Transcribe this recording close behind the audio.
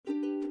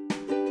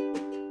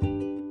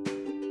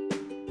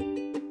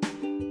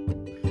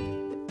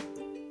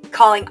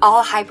calling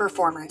all high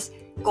performers,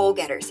 goal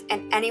getters,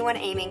 and anyone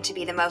aiming to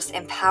be the most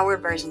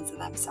empowered versions of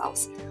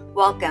themselves.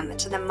 Welcome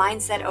to the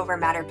Mindset Over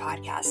Matter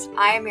podcast.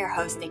 I am your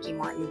host, Nikki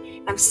Morton,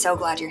 and I'm so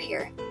glad you're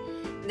here.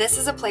 This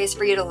is a place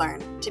for you to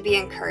learn, to be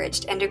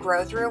encouraged, and to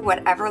grow through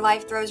whatever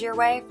life throws your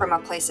way from a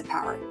place of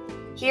power.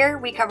 Here,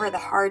 we cover the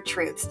hard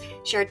truths,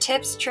 share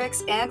tips,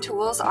 tricks, and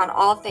tools on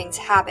all things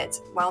habits,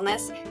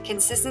 wellness,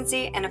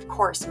 consistency, and of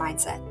course,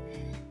 mindset.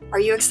 Are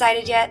you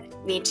excited yet?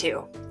 Me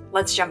too.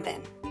 Let's jump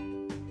in.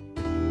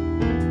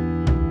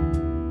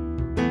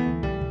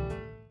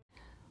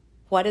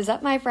 What is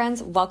up, my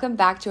friends? Welcome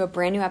back to a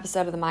brand new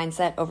episode of the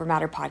Mindset Over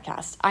Matter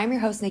podcast. I'm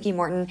your host, Nikki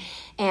Morton,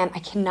 and I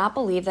cannot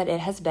believe that it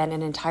has been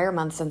an entire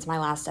month since my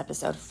last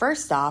episode.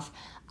 First off,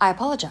 I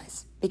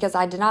apologize because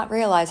I did not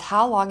realize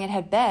how long it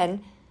had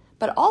been,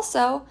 but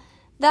also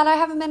that I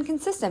haven't been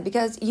consistent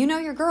because you know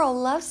your girl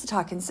loves to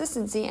talk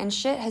consistency, and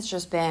shit has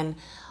just been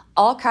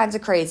all kinds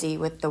of crazy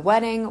with the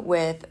wedding,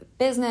 with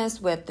business,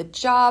 with the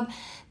job,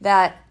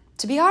 that,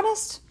 to be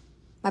honest,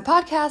 my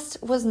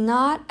podcast was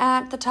not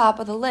at the top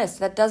of the list.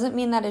 That doesn't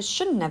mean that it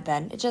shouldn't have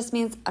been. It just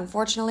means,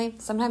 unfortunately,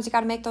 sometimes you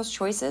got to make those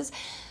choices.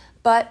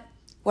 But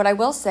what I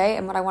will say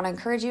and what I want to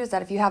encourage you is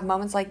that if you have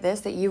moments like this,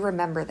 that you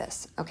remember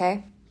this,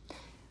 okay?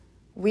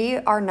 We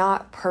are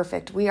not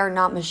perfect. We are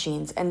not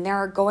machines. And there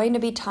are going to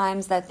be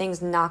times that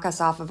things knock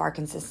us off of our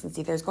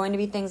consistency. There's going to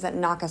be things that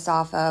knock us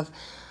off of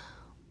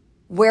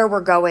where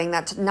we're going,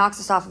 that knocks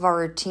us off of our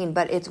routine,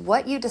 but it's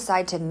what you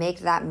decide to make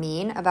that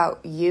mean about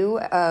you,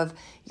 of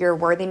your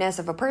worthiness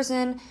of a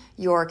person,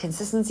 your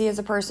consistency as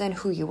a person,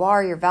 who you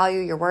are, your value,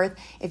 your worth.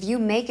 If you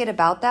make it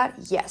about that,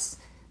 yes,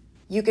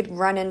 you could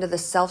run into the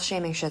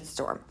self-shaming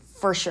shitstorm,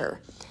 for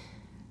sure.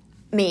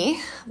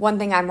 Me, one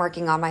thing I'm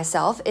working on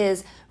myself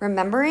is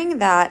remembering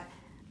that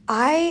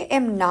I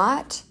am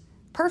not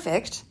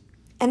perfect,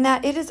 and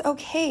that it is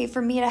okay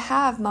for me to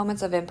have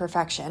moments of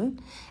imperfection,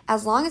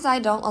 as long as I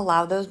don't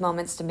allow those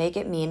moments to make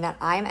it mean that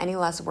I'm any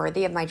less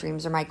worthy of my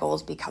dreams or my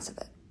goals because of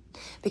it.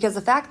 Because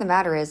the fact of the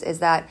matter is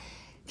that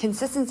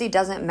consistency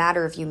doesn't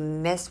matter if you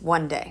miss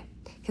one day.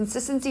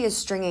 Consistency is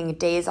stringing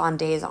days on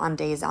days on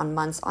days on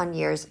months on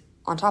years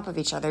on top of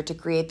each other to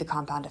create the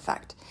compound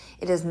effect.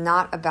 It is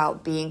not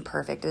about being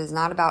perfect. It is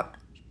not about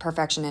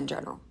perfection in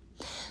general.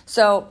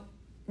 So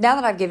now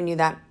that I've given you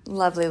that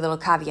lovely little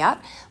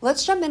caveat,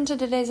 let's jump into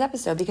today's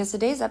episode, because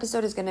today's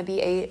episode is going to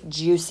be a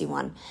juicy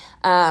one.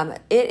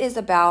 It is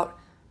about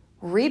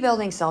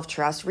rebuilding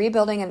self-trust,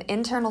 rebuilding an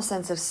internal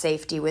sense of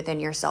safety within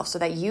yourself so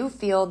that you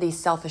feel the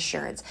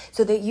self-assurance,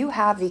 so that you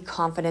have the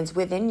confidence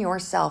within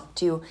yourself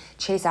to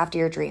chase after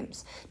your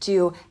dreams,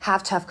 to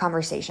have tough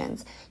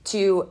conversations,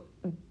 to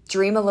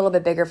dream a little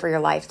bit bigger for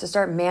your life, to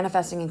start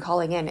manifesting and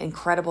calling in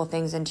incredible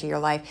things into your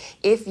life.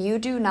 If you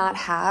do not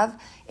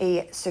have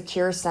a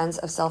secure sense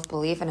of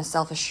self-belief and a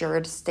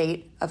self-assured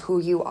state of who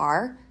you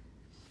are,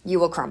 you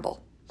will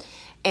crumble.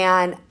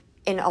 And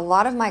in a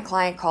lot of my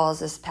client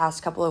calls this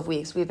past couple of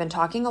weeks, we've been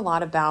talking a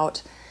lot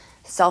about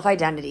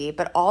self-identity,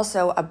 but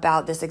also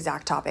about this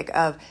exact topic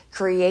of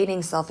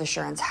creating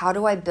self-assurance. How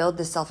do I build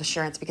this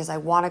self-assurance? Because I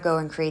want to go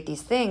and create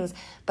these things,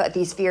 but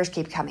these fears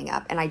keep coming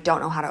up and I don't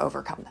know how to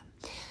overcome them.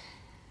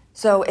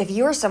 So if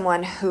you're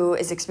someone who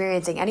is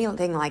experiencing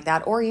anything like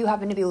that, or you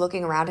happen to be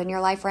looking around in your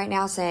life right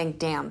now saying,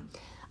 damn,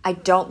 I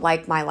don't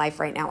like my life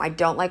right now. I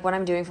don't like what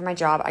I'm doing for my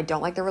job. I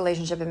don't like the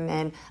relationship I'm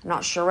in. I'm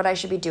not sure what I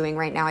should be doing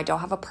right now. I don't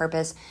have a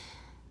purpose.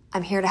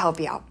 I'm here to help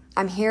you out.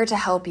 I'm here to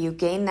help you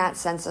gain that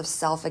sense of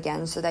self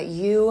again so that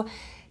you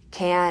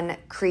can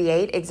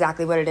create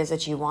exactly what it is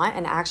that you want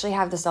and actually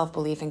have the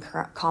self-belief and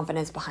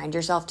confidence behind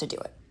yourself to do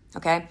it.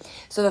 Okay?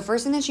 So the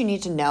first thing that you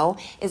need to know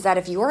is that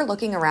if you are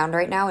looking around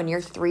right now in your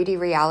 3D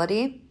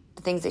reality,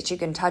 the things that you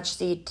can touch,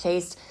 see,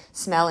 taste,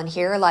 smell, and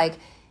hear, like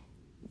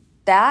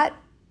that,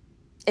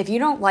 if you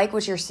don't like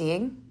what you're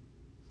seeing,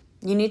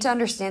 you need to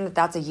understand that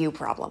that's a you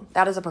problem.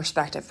 That is a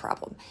perspective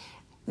problem.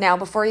 Now,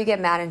 before you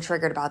get mad and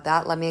triggered about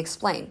that, let me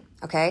explain,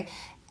 okay?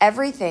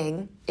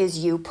 Everything is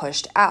you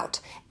pushed out.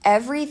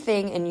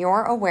 Everything in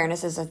your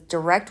awareness is a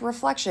direct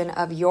reflection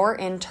of your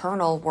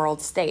internal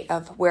world state,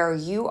 of where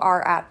you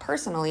are at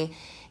personally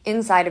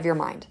inside of your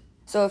mind.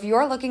 So if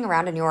you're looking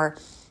around and you're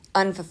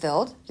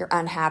unfulfilled, you're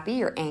unhappy,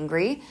 you're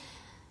angry,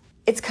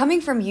 it's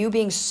coming from you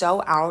being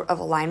so out of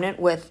alignment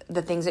with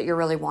the things that you're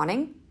really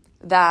wanting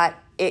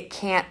that it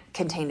can't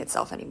contain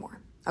itself anymore,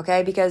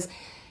 okay? Because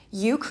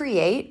you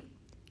create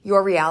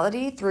your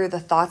reality through the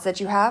thoughts that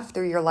you have,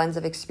 through your lens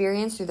of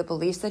experience, through the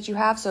beliefs that you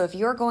have. So if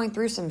you're going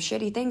through some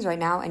shitty things right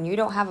now and you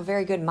don't have a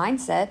very good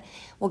mindset,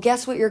 well,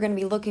 guess what you're going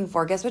to be looking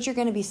for? Guess what you're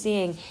going to be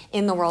seeing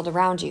in the world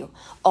around you?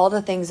 All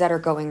the things that are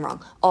going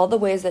wrong, all the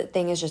ways that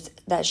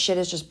that shit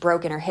is just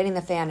broken or hitting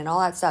the fan and all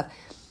that stuff.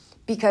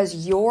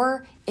 Because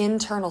your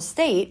internal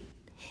state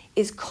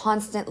is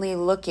constantly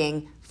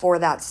looking for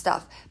that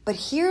stuff. But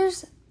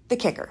here's the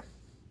kicker.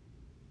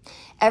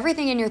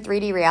 Everything in your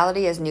 3D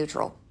reality is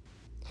neutral.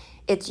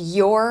 It's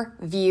your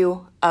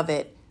view of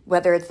it,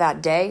 whether it's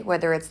that day,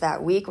 whether it's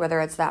that week, whether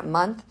it's that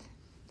month.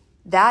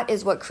 That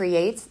is what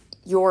creates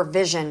your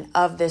vision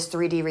of this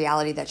 3D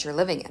reality that you're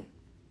living in.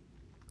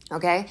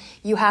 Okay?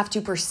 You have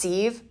to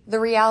perceive the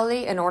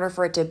reality in order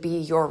for it to be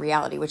your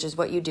reality, which is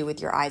what you do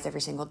with your eyes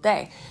every single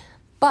day.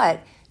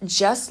 But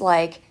just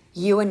like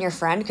you and your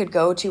friend could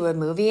go to a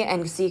movie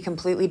and see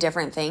completely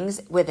different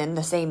things within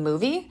the same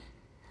movie,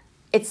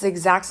 it's the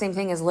exact same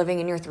thing as living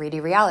in your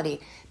 3D reality.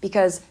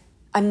 Because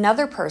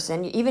another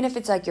person, even if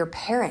it's like your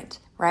parent,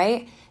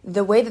 right?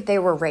 The way that they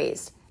were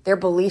raised, their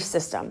belief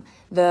system,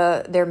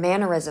 their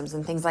mannerisms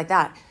and things like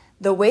that,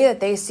 the way that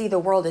they see the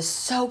world is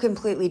so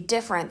completely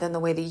different than the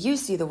way that you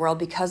see the world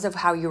because of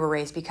how you were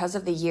raised, because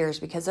of the years,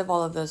 because of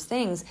all of those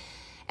things.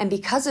 And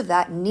because of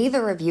that,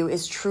 neither of you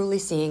is truly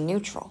seeing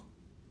neutral.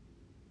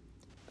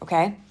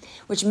 Okay?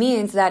 Which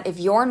means that if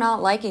you're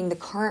not liking the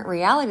current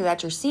reality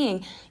that you're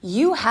seeing,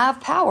 you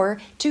have power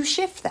to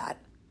shift that.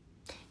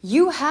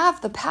 You have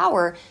the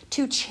power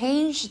to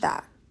change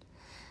that.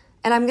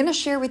 And I'm going to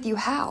share with you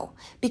how.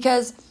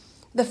 Because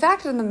the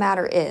fact of the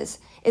matter is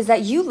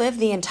that you live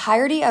the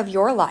entirety of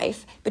your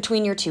life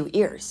between your two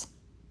ears.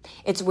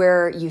 It's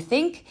where you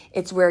think,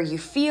 it's where you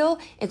feel,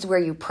 it's where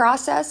you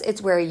process,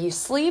 it's where you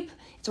sleep,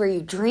 it's where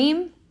you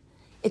dream.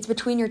 It's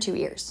between your two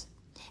ears.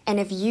 And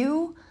if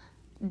you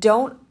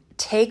don't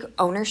take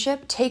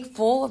ownership, take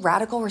full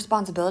radical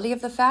responsibility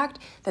of the fact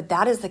that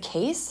that is the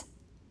case,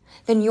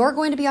 then you're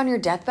going to be on your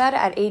deathbed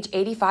at age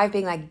 85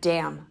 being like,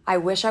 damn, I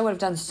wish I would have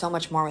done so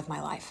much more with my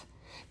life.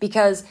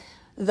 Because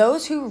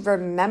those who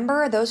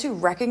remember, those who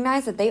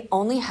recognize that they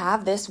only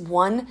have this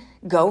one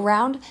go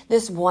round,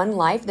 this one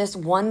life, this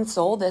one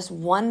soul, this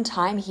one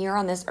time here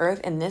on this earth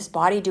in this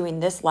body doing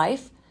this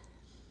life,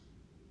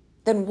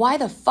 then why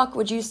the fuck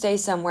would you stay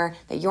somewhere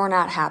that you're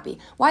not happy?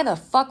 Why the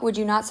fuck would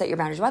you not set your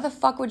boundaries? Why the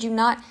fuck would you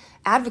not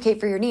advocate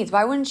for your needs?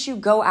 Why wouldn't you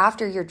go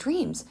after your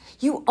dreams?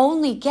 You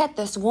only get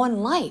this one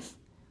life.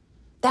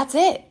 That's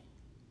it.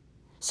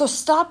 So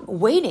stop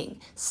waiting.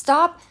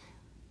 Stop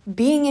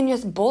being in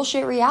this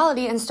bullshit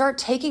reality and start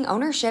taking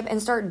ownership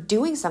and start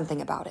doing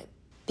something about it.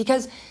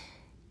 Because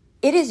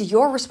it is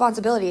your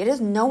responsibility. It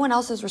is no one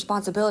else's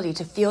responsibility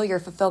to feel your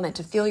fulfillment,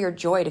 to feel your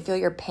joy, to feel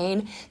your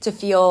pain, to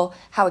feel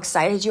how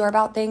excited you are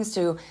about things,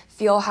 to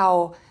feel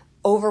how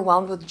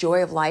overwhelmed with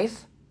joy of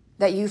life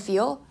that you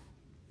feel.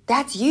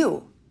 That's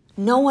you.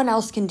 No one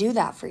else can do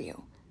that for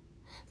you.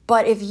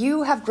 But if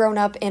you have grown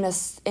up in a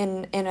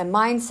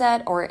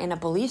mindset or in a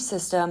belief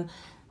system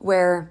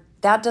where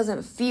that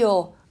doesn't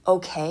feel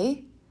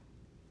okay,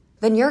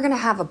 then you're going to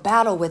have a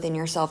battle within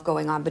yourself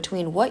going on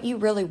between what you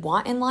really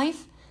want in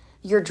life,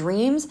 your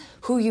dreams,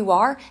 who you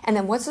are, and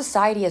then what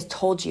society has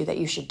told you that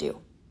you should do.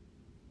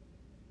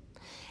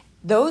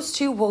 Those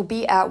two will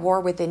be at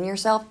war within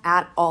yourself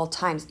at all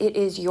times. It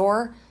is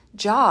your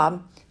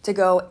job to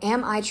go,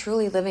 am I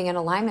truly living in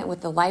alignment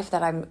with the life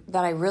that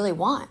I really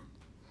want?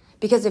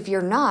 Because if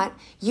you're not,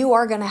 you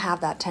are going to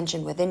have that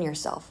tension within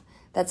yourself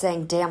that's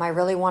saying, damn, I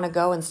really want to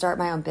go and start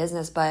my own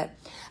business, but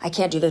I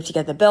can't do this to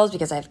get the bills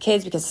because I have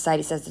kids, because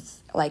society says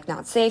it's like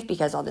not safe,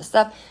 because all this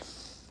stuff.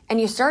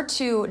 And you start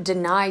to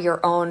deny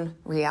your own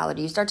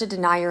reality. You start to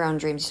deny your own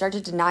dreams. You start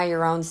to deny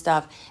your own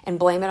stuff and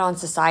blame it on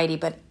society.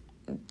 But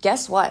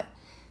guess what?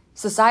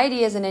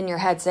 Society isn't in your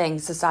head saying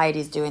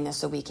society's doing this,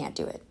 so we can't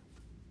do it.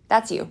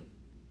 That's you.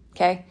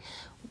 Okay?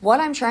 What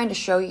I'm trying to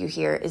show you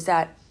here is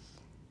that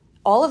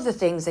all of the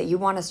things that you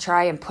want to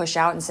try and push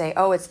out and say,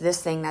 oh, it's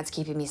this thing that's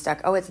keeping me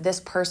stuck. Oh, it's this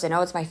person.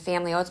 Oh, it's my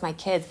family. Oh, it's my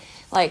kids.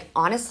 Like,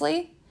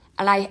 honestly,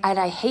 and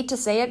I hate to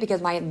say it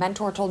because my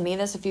mentor told me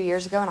this a few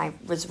years ago and I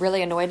was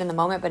really annoyed in the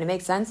moment, but it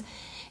makes sense,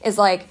 is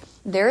like,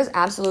 there is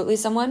absolutely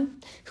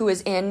someone who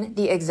is in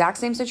the exact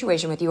same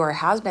situation with you or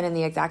has been in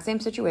the exact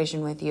same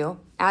situation with you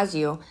as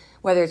you,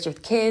 whether it's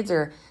with kids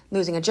or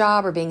losing a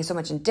job or being so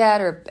much in debt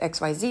or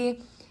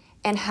XYZ,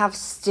 and have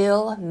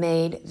still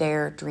made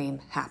their dream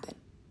happen.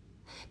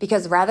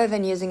 Because rather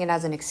than using it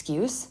as an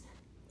excuse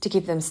to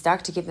keep them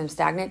stuck, to keep them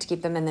stagnant, to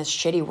keep them in this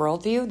shitty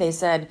worldview, they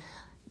said,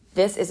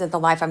 this isn't the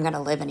life I'm going to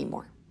live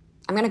anymore.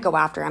 I'm going to go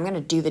after it. I'm going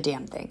to do the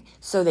damn thing.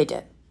 So they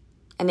did.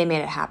 And they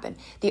made it happen.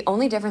 The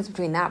only difference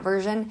between that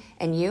version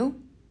and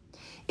you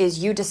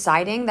is you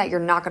deciding that you're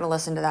not going to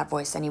listen to that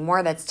voice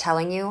anymore that's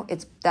telling you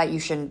that you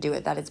shouldn't do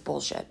it, that it's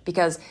bullshit.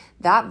 Because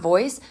that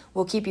voice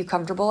will keep you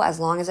comfortable as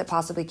long as it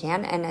possibly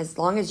can. And as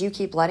long as you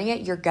keep letting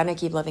it, you're going to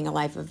keep living a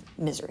life of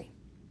misery.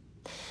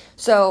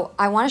 So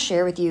I want to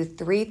share with you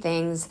 3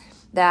 things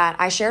that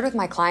I shared with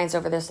my clients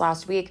over this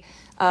last week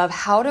of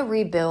how to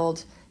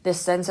rebuild this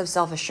sense of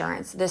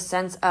self-assurance, this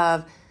sense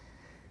of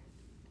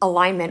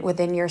alignment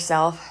within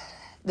yourself,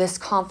 this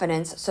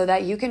confidence, so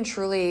that you can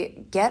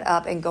truly get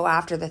up and go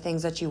after the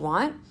things that you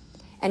want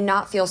and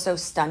not feel so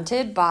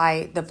stunted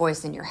by the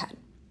voice in your head.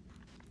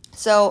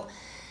 So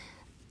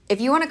if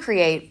you want to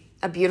create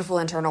a beautiful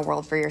internal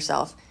world for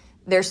yourself,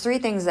 there's 3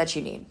 things that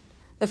you need.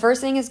 The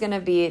first thing is going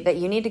to be that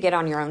you need to get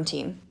on your own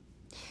team.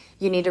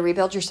 You need to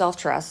rebuild your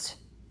self-trust,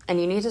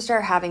 and you need to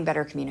start having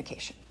better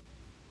communication.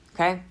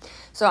 Okay?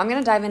 So I'm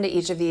going to dive into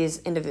each of these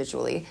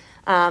individually.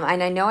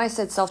 And I know I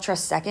said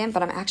self-trust second,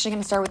 but I'm actually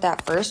going to start with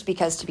that first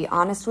because, to be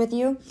honest with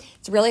you,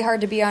 it's really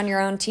hard to be on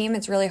your own team.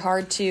 It's really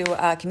hard to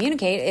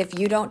communicate if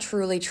you don't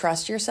truly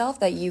trust yourself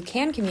that you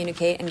can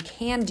communicate and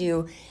can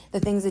do the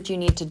things that you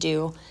need to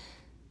do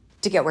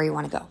to get where you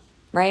want to go,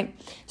 right?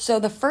 So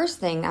the first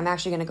thing I'm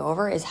actually going to go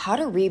over is how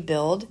to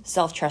rebuild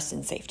self-trust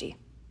and safety.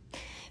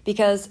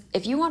 Because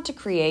if you want to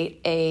create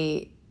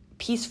a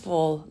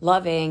peaceful,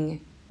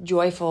 loving,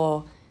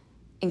 joyful,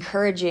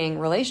 encouraging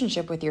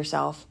relationship with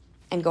yourself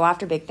and go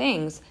after big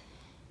things,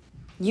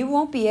 you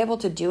won't be able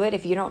to do it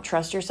if you don't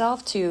trust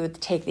yourself to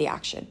take the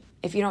action.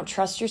 If you don't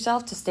trust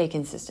yourself to stay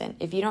consistent.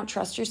 If you don't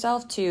trust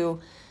yourself to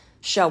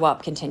show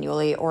up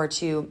continually or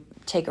to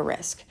take a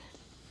risk.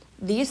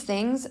 These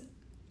things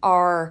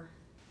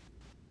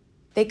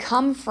they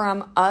come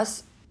from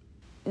us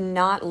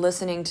not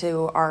listening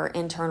to our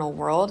internal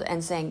world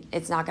and saying,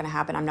 it's not going to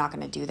happen. I'm not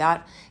going to do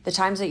that. The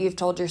times that you've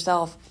told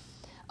yourself,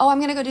 oh, I'm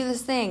going to go do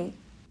this thing.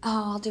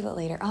 Oh, I'll do it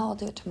later. Oh, I'll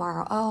do it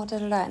tomorrow. Oh,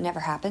 It never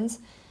happens.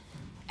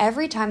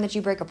 Every time that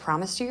you break a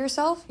promise to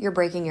yourself, you're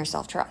breaking your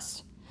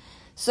self-trust.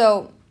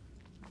 So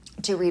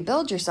to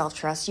rebuild your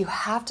self-trust, you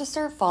have to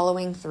start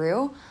following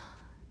through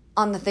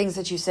on the things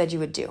that you said you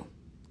would do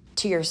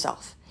to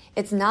yourself.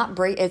 It's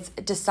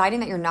deciding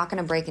that you're not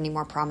going to break any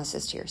more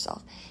promises to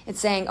yourself. It's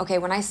saying, okay,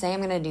 when I say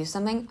I'm going to do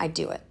something, I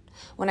do it.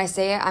 When I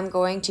say I'm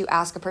going to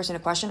ask a person a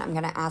question, I'm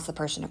going to ask the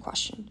person a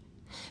question.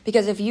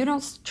 Because if you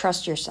don't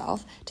trust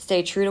yourself to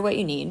stay true to what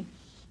you need,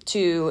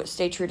 to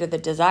stay true to the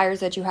desires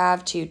that you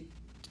have, to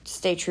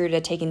stay true to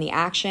taking the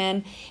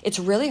action, it's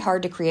really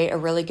hard to create a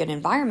really good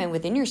environment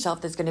within yourself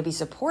that's going to be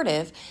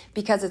supportive,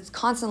 because it's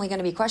constantly going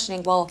to be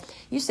questioning, well,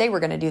 you say we're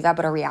going to do that,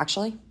 but are we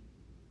actually?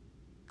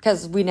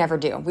 Because we never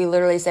do. We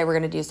literally say we're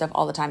going to do stuff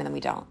all the time and then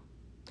we don't.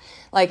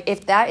 Like,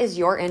 if that is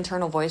your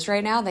internal voice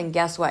right now, then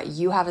guess what?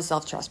 You have a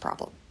self-trust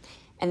problem.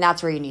 And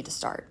that's where you need to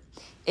start.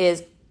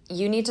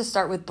 You need to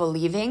start with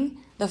believing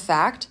the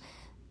fact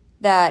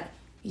that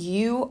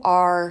you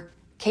are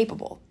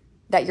capable,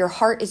 that your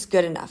heart is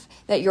good enough,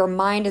 that your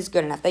mind is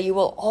good enough, that you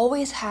will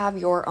always have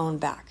your own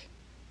back,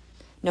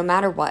 no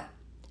matter what.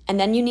 And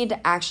then you need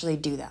to actually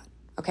do that,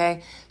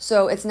 okay?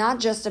 So it's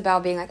not just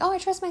about being like, oh, I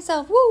trust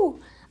myself,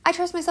 woo! I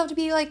trust myself to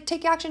be like,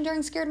 take action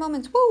during scared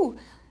moments, woo!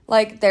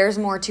 Like, there's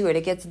more to it.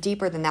 It gets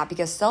deeper than that,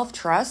 because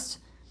self-trust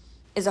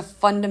is a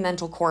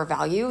fundamental core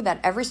value that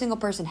every single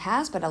person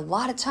has, but a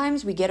lot of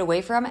times we get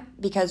away from it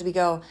because we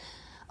go,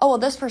 oh, well,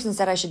 this person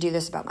said I should do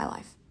this about my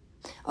life.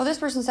 Oh, this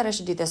person said I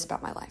should do this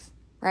about my life,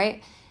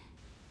 right?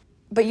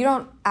 But you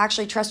don't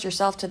actually trust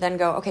yourself to then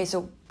go, okay,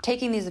 so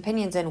taking these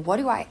opinions in, what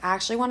do I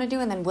actually want to do?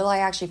 And then will I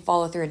actually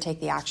follow through and take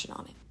the action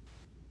on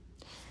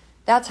it?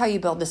 That's how you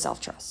build the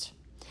self-trust.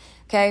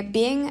 Okay,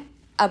 being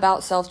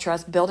about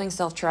self-trust, building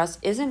self-trust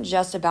isn't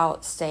just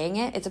about saying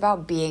it, it's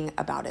about being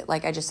about it.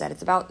 Like I just said,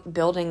 it's about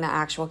building the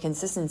actual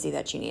consistency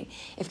that you need.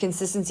 If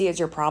consistency is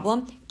your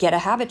problem, get a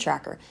habit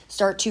tracker.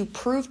 Start to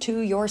prove to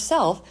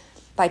yourself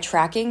by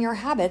tracking your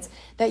habits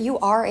that you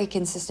are a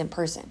consistent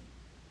person.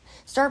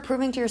 Start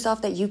proving to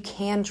yourself that you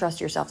can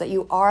trust yourself, that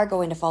you are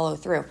going to follow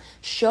through.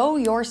 Show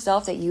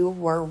yourself that you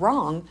were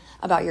wrong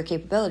about your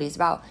capabilities,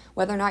 about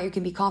whether or not you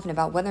can be confident,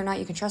 about whether or not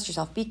you can trust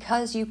yourself,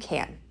 because you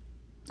can.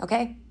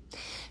 Okay?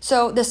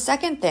 So the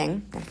second thing,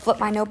 I'm going to flip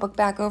my notebook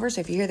back over,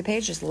 so if you hear the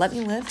page, just let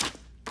me live.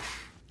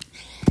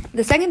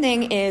 The second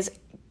thing is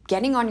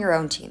getting on your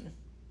own team.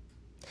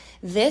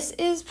 This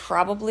is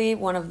probably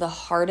one of the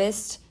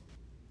hardest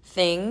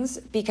things,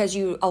 because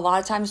you a lot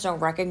of times don't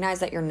recognize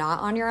that you're not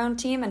on your own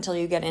team until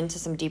you get into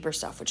some deeper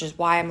stuff, which is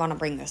why I want to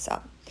bring this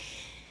up.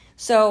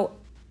 So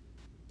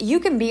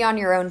you can be on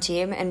your own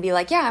team and be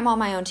like, yeah, I'm on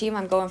my own team.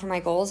 I'm going for my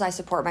goals. I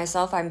support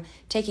myself. I'm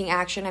taking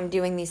action. I'm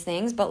doing these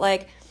things. But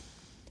like,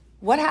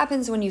 what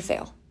happens when you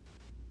fail?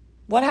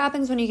 What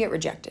happens when you get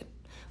rejected?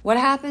 What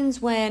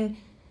happens when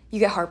you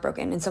get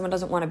heartbroken and someone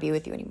doesn't want to be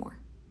with you anymore?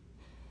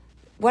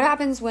 What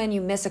happens when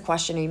you miss a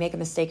question or you make a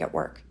mistake at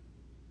work?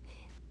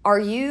 Are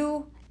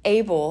you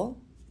able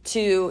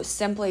to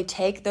simply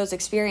take those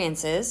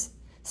experiences,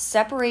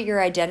 separate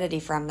your identity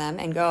from them,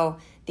 and go,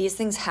 these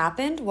things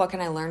happened, what can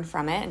I learn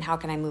from it, and how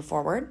can I move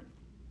forward?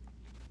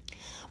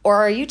 Or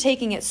are you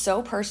taking it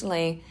so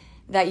personally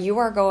that you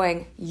are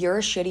going, you're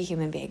a shitty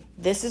human being.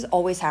 This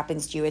always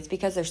happens to you. It's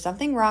because there's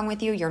something wrong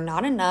with you. You're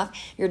not enough.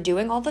 You're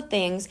doing all the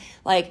things.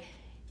 Like,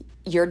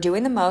 you're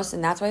doing the most,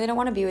 and that's why they don't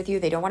want to be with you.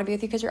 They don't want to be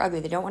with you because you're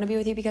ugly. They don't want to be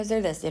with you because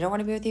they're this. They don't want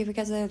to be with you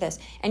because they're this.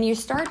 And you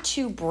start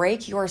to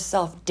break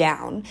yourself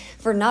down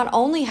for not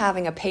only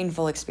having a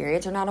painful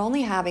experience, or not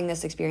only having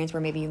this experience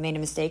where maybe you made a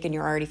mistake and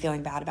you're already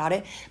feeling bad about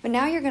it, but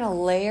now you're going to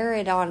layer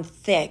it on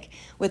thick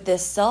with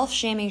this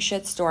self-shaming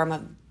shitstorm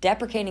of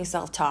deprecating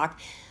self-talk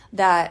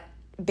that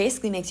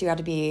basically makes you out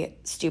to be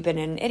stupid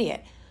and an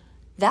idiot.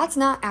 That's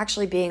not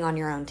actually being on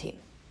your own team.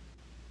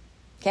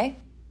 Okay?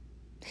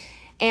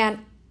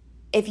 And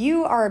if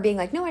you are being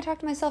like, no, I talk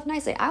to myself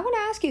nicely, I want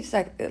to ask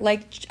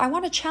you, I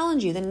want to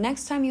challenge you the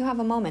next time you have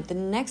a moment, the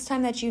next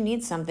time that you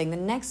need something, the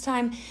next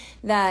time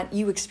that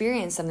you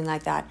experience something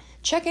like that,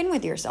 check in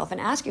with yourself and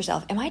ask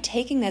yourself, am I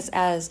taking this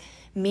as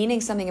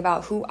meaning something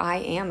about who I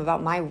am,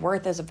 about my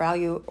worth as a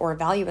value or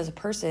value as a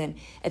person,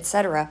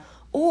 etc.?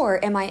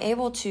 Or am I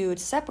able to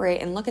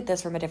separate and look at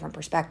this from a different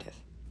perspective?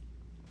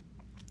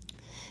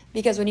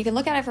 Because when you can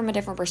look at it from a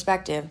different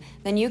perspective,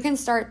 then you can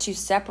start to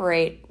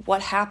separate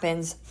what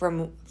happens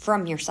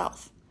from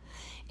yourself.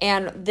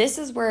 And this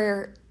is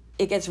where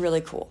it gets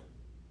really cool.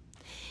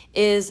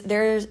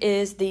 There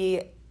is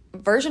the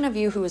version of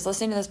you who is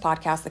listening to this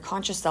podcast, the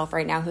conscious self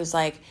right now, who's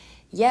like,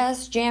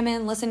 yes,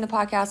 jamming, listening to the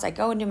podcast, I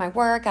go and do my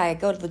work, I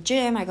go to the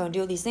gym, I go and do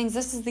all these things.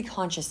 This is the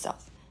conscious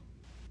self.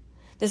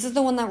 This is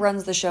the one that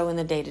runs the show in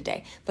the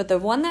day-to-day. But the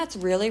one that's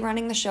really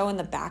running the show in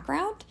the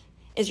background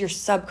is your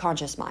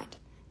subconscious mind.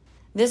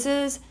 This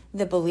is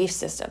the belief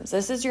systems.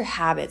 This is your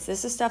habits.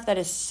 This is stuff that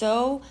is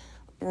so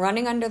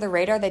running under the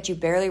radar that you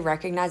barely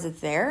recognize it's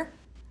there,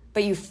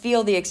 but you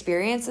feel the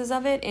experiences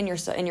of it in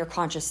your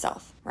conscious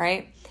self,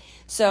 right?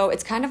 So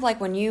it's kind of like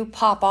when you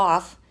pop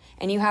off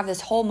and you have this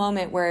whole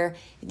moment where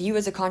you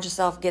as a conscious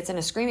self gets in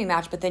a screaming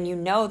match, but then you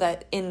know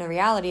that in the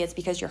reality it's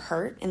because you're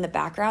hurt in the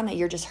background, that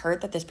you're just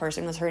hurt that this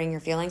person was hurting your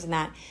feelings and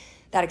that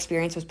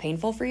experience was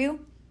painful for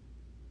you.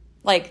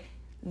 Like,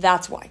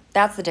 that's why.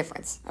 That's the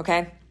difference,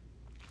 okay?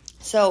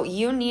 So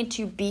you need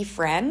to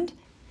befriend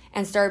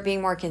and start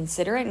being more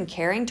considerate and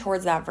caring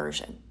towards that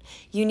version.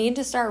 You need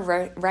to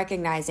start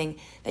recognizing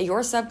that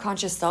your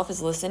subconscious self is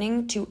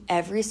listening to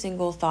every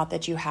single thought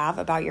that you have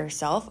about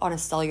yourself on a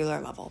cellular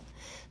level.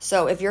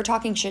 So if you're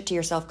talking shit to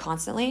yourself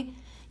constantly,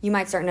 you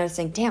might start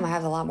noticing, damn, I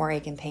have a lot more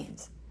ache and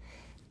pains.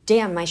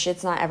 Damn, my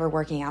shit's not ever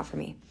working out for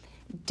me.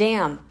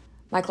 Damn,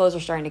 my clothes are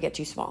starting to get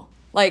too small.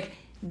 Like,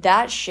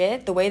 that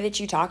shit, the way that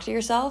you talk to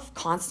yourself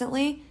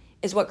constantly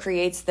is what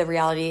creates the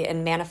reality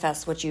and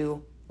manifests what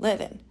you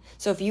live in.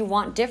 So if you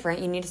want different,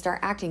 you need to start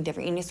acting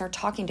different. You need to start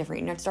talking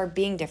different. You need to start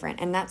being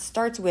different. And that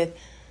starts with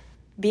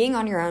being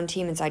on your own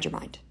team inside your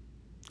mind,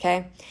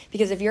 okay?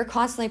 Because if you're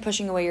constantly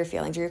pushing away your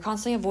feelings or you're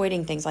constantly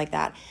avoiding things like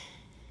that,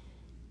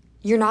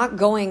 you're not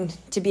going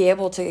to be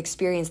able to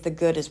experience the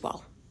good as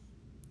well,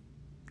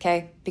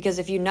 okay? Because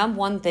if you numb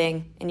one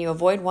thing and you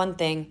avoid one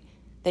thing,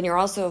 then you're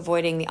also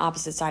avoiding the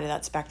opposite side of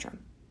that spectrum.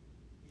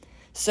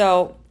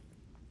 So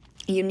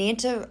you need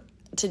to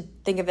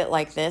think of it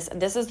like this. And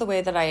this is the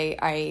way that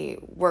I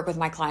work with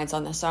my clients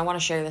on this. So I want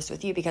to share this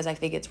with you because I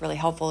think it's really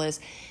helpful. Is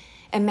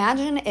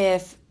imagine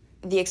if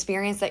the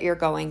experience that you're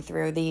going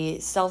through, the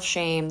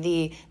self-shame,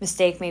 the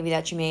mistake maybe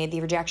that you made, the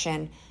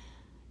rejection,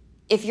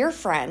 if your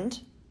friend,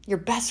 your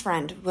best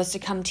friend was to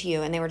come to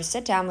you and they were to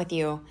sit down with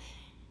you,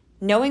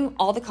 knowing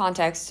all the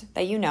context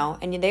that you know,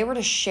 and they were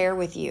to share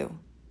with you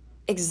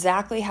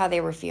exactly how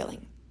they were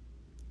feeling,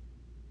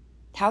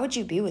 how would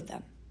you be with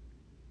them?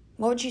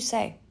 What would you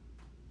say?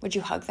 Would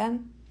you hug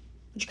them?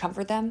 Would you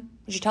comfort them?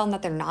 Would you tell them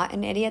that they're not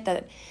an idiot,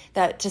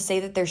 that to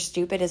say that they're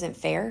stupid isn't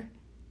fair,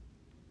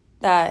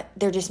 that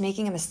they're just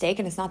making a mistake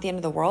and it's not the end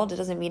of the world? It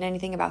doesn't mean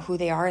anything about who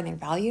they are and their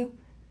value.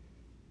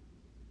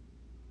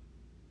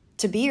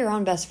 To be your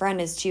own best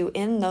friend is to,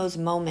 in those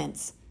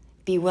moments,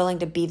 be willing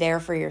to be there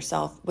for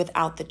yourself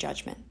without the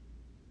judgment,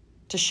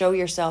 to show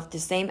yourself the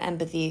same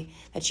empathy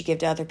that you give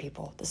to other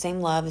people, the same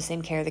love, the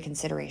same care, the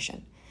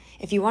consideration.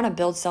 If you want to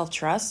build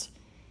self-trust,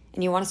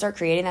 and you want to start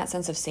creating that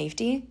sense of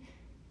safety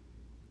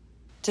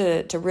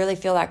to really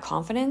feel that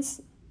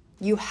confidence,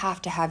 you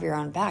have to have your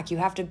own back. You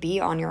have to be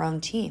on your own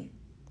team.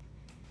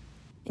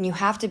 And you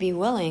have to be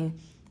willing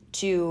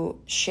to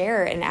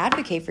share and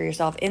advocate for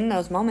yourself in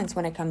those moments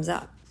when it comes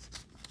up.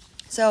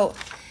 So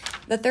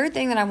the third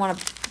thing that I want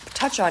to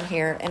touch on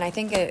here, and I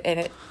think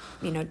it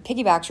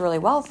piggybacks really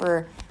well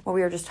for what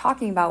we were just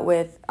talking about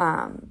with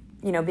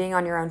being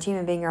on your own team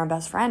and being your own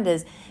best friend,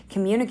 is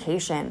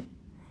communication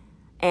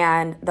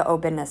and the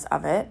openness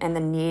of it and the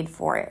need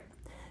for it.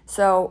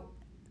 So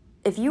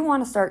if you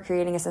want to start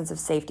creating a sense of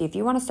safety, if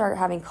you want to start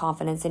having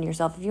confidence in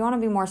yourself, if you want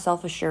to be more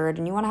self-assured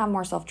and you want to have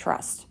more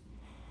self-trust,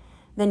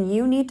 then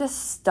you need to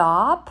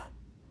stop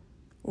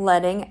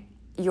letting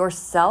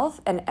yourself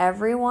and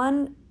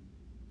everyone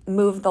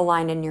move the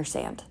line in your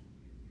sand,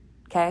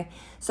 okay?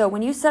 So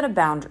when you set a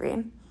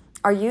boundary,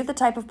 are you the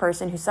type of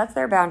person who sets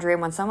their boundary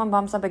and when someone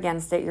bumps up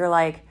against it, you're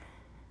like,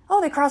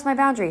 oh, they crossed my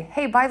boundary.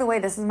 Hey, by the way,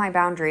 this is my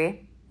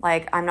boundary.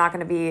 Like, I'm not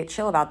going to be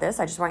chill about this.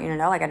 I just want you to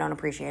know, like, I don't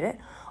appreciate it.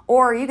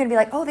 Or are you going to be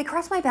like, oh, they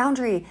crossed my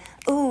boundary.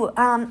 Ooh,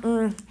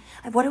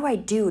 what do I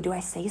do? Do I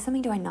say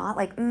something? Do I not?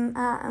 Like,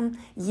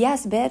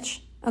 yes, bitch.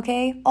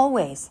 Okay,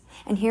 always.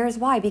 And here's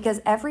why. Because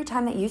every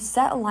time that you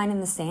set a line in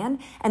the sand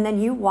and then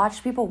you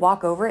watch people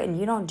walk over it and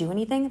you don't do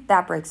anything,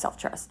 that breaks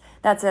self-trust.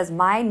 That says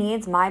my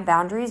needs, my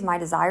boundaries, my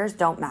desires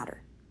don't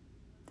matter.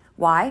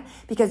 Why?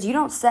 Because you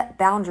don't set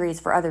boundaries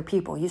for other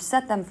people. You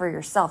set them for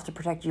yourself to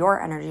protect your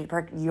energy, to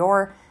protect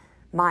your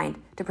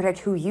mind, to protect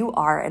who you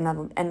are and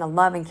the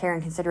love and care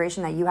and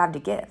consideration that you have to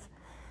give.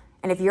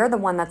 And if you're the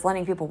one that's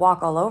letting people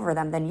walk all over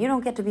them, then you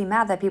don't get to be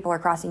mad that people are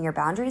crossing your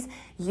boundaries.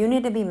 You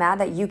need to be mad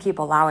that you keep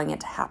allowing it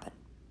to happen.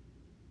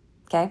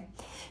 Okay?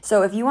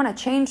 So if you want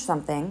to change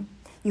something,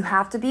 you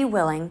have to be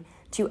willing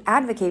to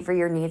advocate for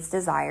your needs,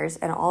 desires,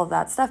 and all of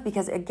that stuff,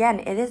 because again,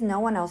 it is no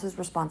one else's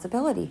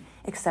responsibility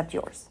except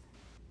yours.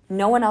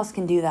 No one else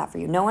can do that for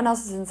you. No one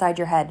else is inside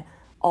your head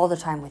all the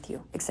time with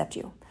you except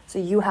you. So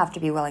you have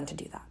to be willing to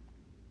do that.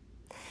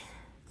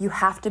 You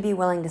have to be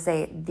willing to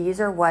say,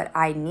 these are what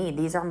I need.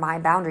 These are my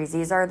boundaries.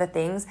 These are the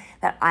things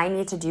that I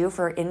need to do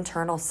for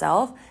internal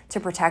self to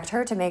protect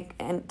her, to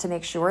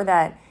make sure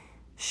that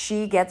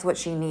she gets what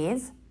she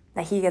needs,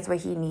 that he gets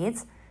what he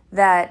needs,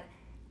 that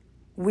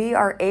we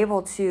are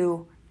able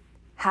to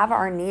have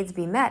our needs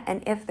be met.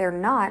 And if they're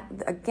not,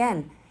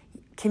 again,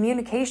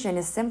 communication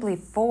is simply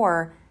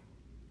for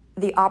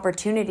the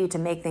opportunity to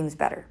make things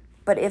better.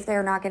 But if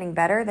they're not getting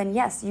better, then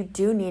yes, you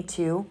do need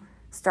to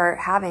start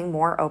having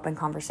more open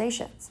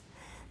conversations.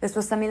 This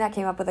was something that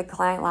came up with a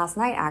client last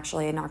night,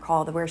 actually, in our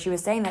call, where she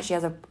was saying that she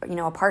has a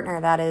partner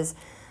that is,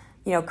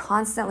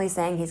 constantly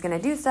saying he's going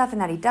to do stuff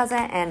and that he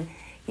doesn't. And,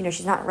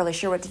 she's not really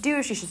sure what to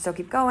do. She should still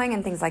keep going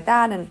and things like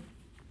that. And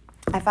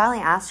I finally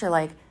asked her,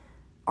 like,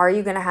 are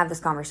you going to have this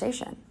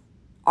conversation?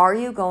 Are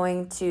you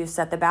going to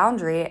set the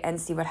boundary and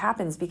see what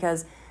happens?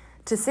 Because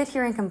to sit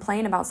here and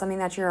complain about something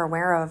that you're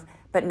aware of,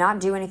 but not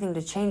do anything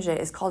to change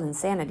it, is called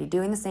insanity.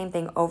 Doing the same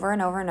thing over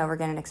and over and over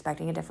again and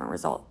expecting a different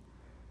result.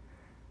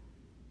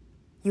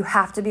 You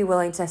have to be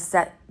willing to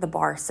set the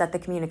bar, set the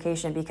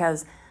communication,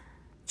 because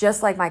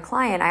just like my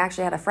client, I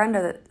actually had a friend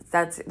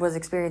that was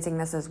experiencing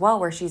this as well,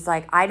 where she's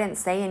like, I didn't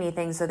say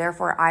anything, so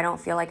therefore I don't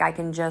feel like I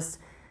can just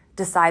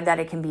decide that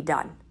it can be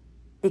done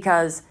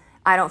because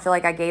I don't feel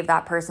like I gave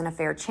that person a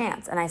fair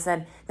chance. And I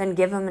said, then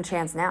give them a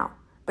chance now,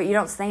 but you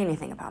don't say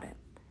anything about it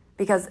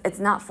because it's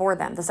not for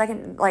them. The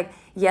second,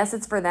 yes,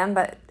 it's for them,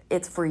 but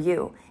it's for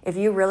you. If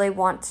you really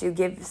want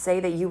to say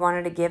that you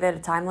wanted to give it a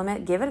time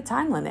limit, give it a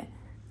time limit.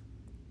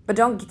 But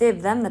don't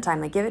give them the time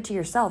limit. Give it to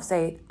yourself.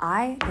 Say,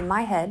 in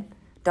my head,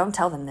 don't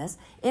tell them this.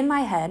 In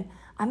my head,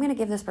 I'm going to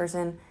give this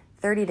person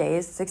 30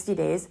 days, 60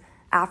 days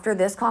after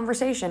this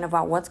conversation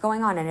about what's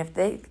going on. And if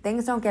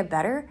things don't get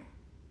better,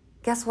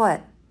 guess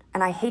what?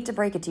 And I hate to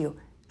break it to you,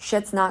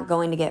 shit's not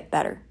going to get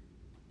better.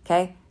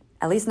 Okay?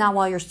 At least not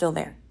while you're still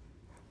there.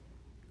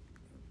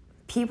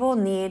 People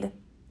need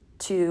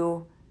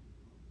to,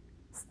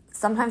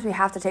 sometimes we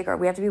have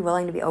to be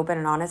willing to be open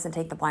and honest and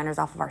take the blinders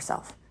off of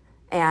ourselves.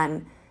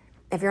 And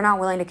if you're not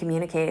willing to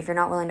communicate, if you're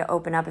not willing to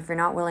open up, if you're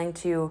not willing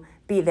to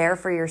be there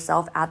for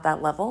yourself at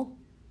that level,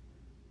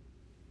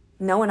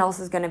 no one else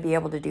is going to be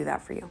able to do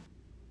that for you.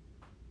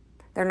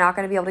 They're not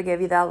going to be able to give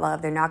you that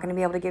love. They're not going to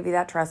be able to give you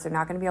that trust. They're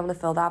not going to be able to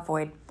fill that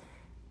void.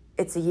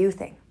 It's a you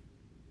thing,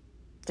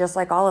 just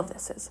like all of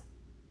this is,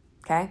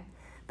 okay?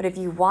 But if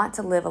you want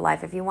to live a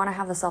life, if you want to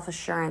have the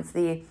self-assurance,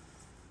 the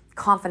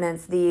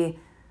confidence, the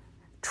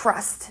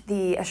trust,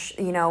 the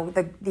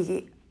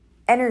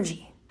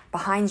energy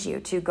behind you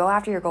to go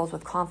after your goals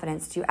with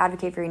confidence, to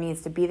advocate for your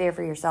needs, to be there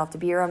for yourself, to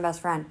be your own best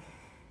friend,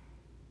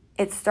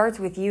 it starts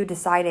with you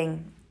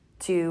deciding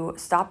to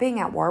stop being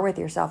at war with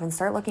yourself and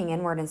start looking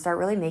inward and start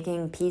really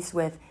making peace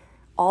with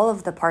all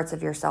of the parts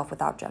of yourself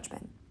without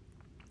judgment,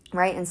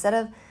 right? Instead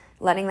of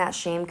letting that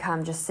shame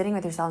come, just sitting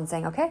with yourself and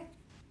saying, okay,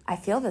 I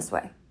feel this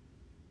way.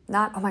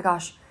 Not, oh my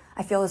gosh,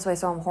 I feel this way,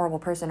 so I'm a horrible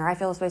person, or I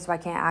feel this way, so I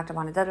can't act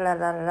upon it,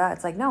 da-da-da-da-da-da.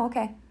 It's like, no,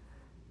 okay.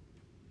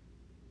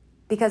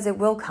 Because it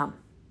will come,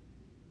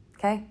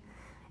 okay?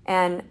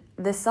 And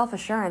this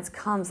self-assurance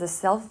comes, this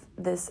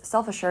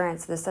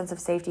self-assurance, this sense of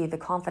safety, the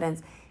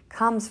confidence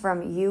comes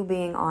from you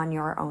being on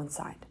your own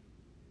side.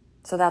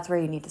 So that's where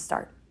you need to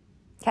start,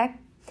 okay?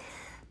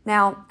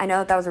 Now, I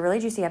know that was a really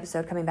juicy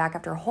episode coming back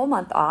after a whole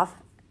month off,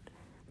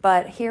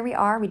 but here we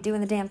are, we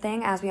doing the damn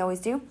thing as we always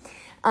do.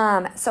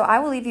 So I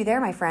will leave you there,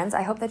 my friends.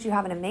 I hope that you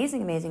have an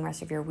amazing, amazing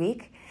rest of your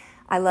week.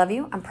 I love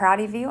you. I'm proud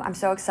of you. I'm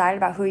so excited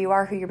about who you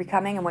are, who you're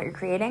becoming, and what you're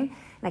creating.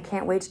 And I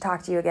can't wait to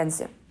talk to you again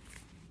soon.